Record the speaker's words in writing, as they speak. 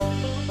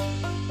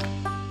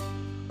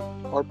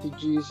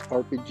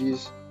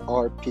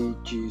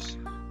RPGs.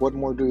 What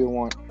more do you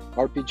want?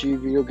 RPG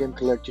Video Game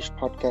Collectors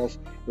Podcast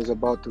is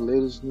about the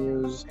latest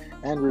news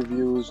and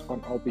reviews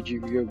on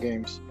RPG video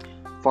games.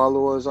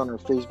 Follow us on our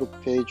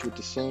Facebook page with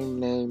the same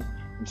name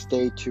and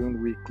stay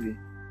tuned weekly.